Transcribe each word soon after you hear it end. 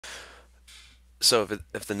So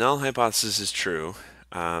if the null hypothesis is true,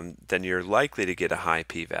 then you're likely to get a high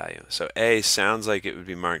p-value. So A sounds like it would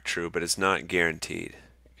be marked true, but it's not guaranteed.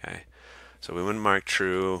 Okay, so we wouldn't mark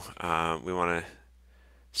true. We want to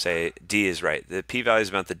say D is right. The p-value is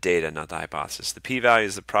about the data, not the hypothesis. The p-value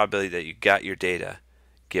is the probability that you got your data,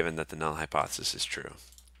 given that the null hypothesis is true.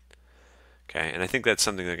 Okay, and I think that's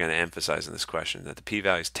something they're going to emphasize in this question, that the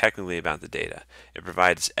p-value is technically about the data. It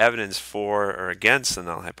provides evidence for or against the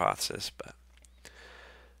null hypothesis, but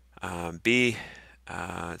B,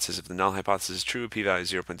 it says if the null hypothesis is true, p-value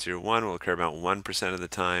 0.01 will occur about 1% of the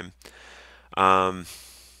time.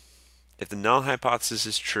 If the null hypothesis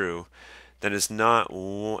is true, then it's not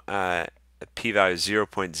a p-value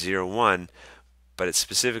 0.01, but it's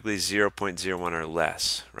specifically 0.01 or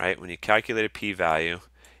less, right? When you calculate a p-value,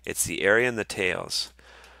 it's the area in the tails.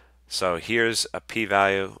 So here's a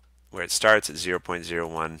p-value where it starts at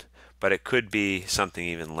 0.01, but it could be something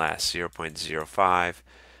even less, 0.05.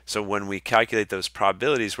 So when we calculate those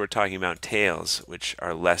probabilities, we're talking about tails, which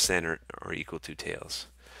are less than or equal to tails.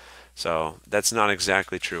 So that's not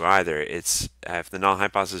exactly true either. It's if the null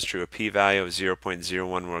hypothesis is true, a p-value of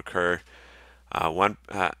 0.01 will occur. A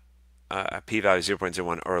p-value of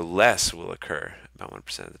 0.01 or less will occur about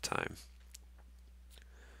 1% of the time.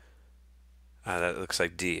 That looks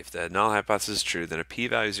like D. If the null hypothesis is true, then a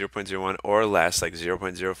p-value of 0.01 or less, like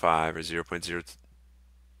 0.05 or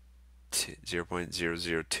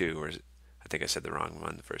 0.002, or I think I said the wrong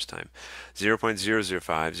one the first time. 0.005,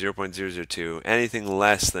 0.002, anything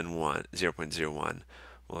less than 0.01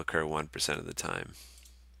 will occur 1% of the time.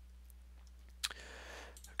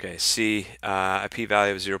 Okay, C, a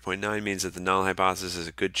p-value of 0.9 means that the null hypothesis has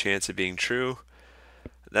a good chance of being true.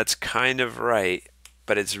 That's kind of right,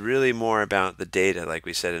 but it's really more about the data, like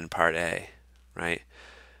we said in part A, right?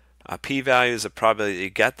 A p-value is a probability that you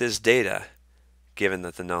got this data given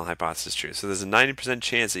that the null hypothesis is true. So there's a 90%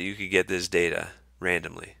 chance that you could get this data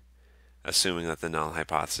randomly, assuming that the null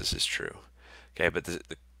hypothesis is true. Okay, but the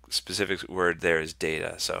specific word there is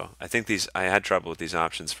data. So I think I had trouble with these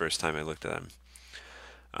options first time I looked at them.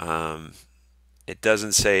 It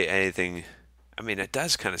doesn't say anything. I mean, it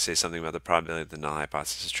does kind of say something about the probability that the null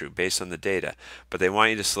hypothesis is true based on the data, but they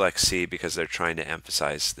want you to select C because they're trying to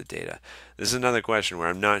emphasize the data. This is another question where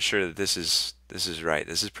I'm not sure that this is right.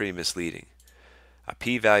 This is pretty misleading. A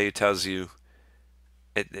p-value tells you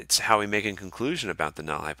it's how we make a conclusion about the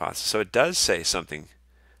null hypothesis. So it does say something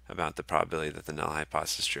about the probability that the null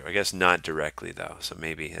hypothesis is true. I guess not directly though. So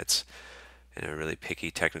maybe it's in a really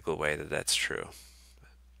picky technical way that that's true.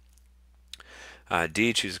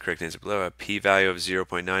 D, choose the correct answer below. A p-value of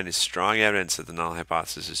 0.9 is strong evidence that the null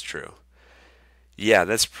hypothesis is true. Yeah,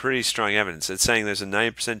 that's pretty strong evidence. It's saying there's a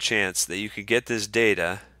 90% chance that you could get this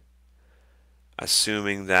data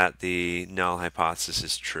assuming that the null hypothesis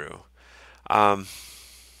is true. But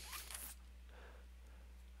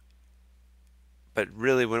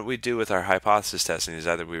really what we do with our hypothesis testing is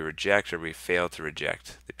either we reject or we fail to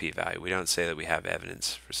reject the p-value. We don't say that we have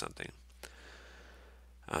evidence for something.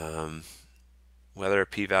 Whether a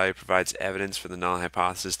p-value provides evidence for the null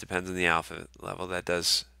hypothesis depends on the alpha level. That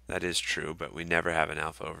is true, but we never have an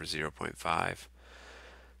alpha over 0.5.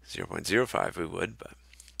 0.05 we would, but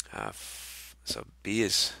so B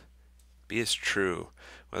is true.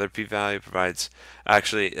 Whether p-value provides,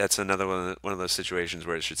 actually that's another one of those situations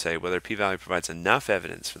where it should say whether p-value provides enough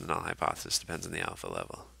evidence for the null hypothesis depends on the alpha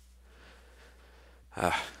level.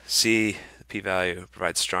 C, the p-value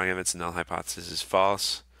provides strong evidence the null hypothesis is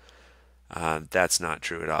false. That's not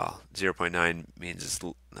true at all. 0.9 means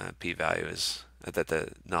p-value is that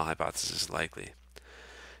the null hypothesis is likely.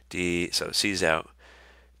 D, so C's out.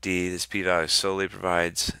 D, this p-value solely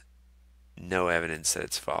provides no evidence that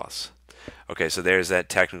it's false. Okay, so there's that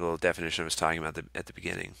technical definition I was talking about at the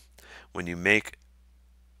beginning. When you make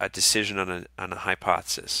a decision on a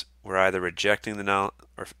hypothesis, we're either rejecting the null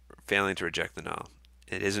or failing to reject the null.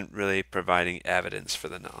 It isn't really providing evidence for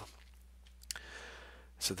the null.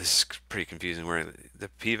 So this is pretty confusing where the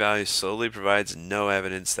p-value solely provides no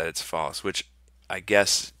evidence that it's false, which I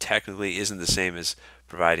guess technically isn't the same as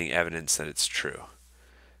providing evidence that it's true.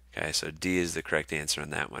 Okay, so D is the correct answer on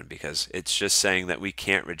that one because it's just saying that we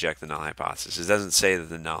can't reject the null hypothesis. It doesn't say that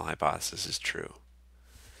the null hypothesis is true.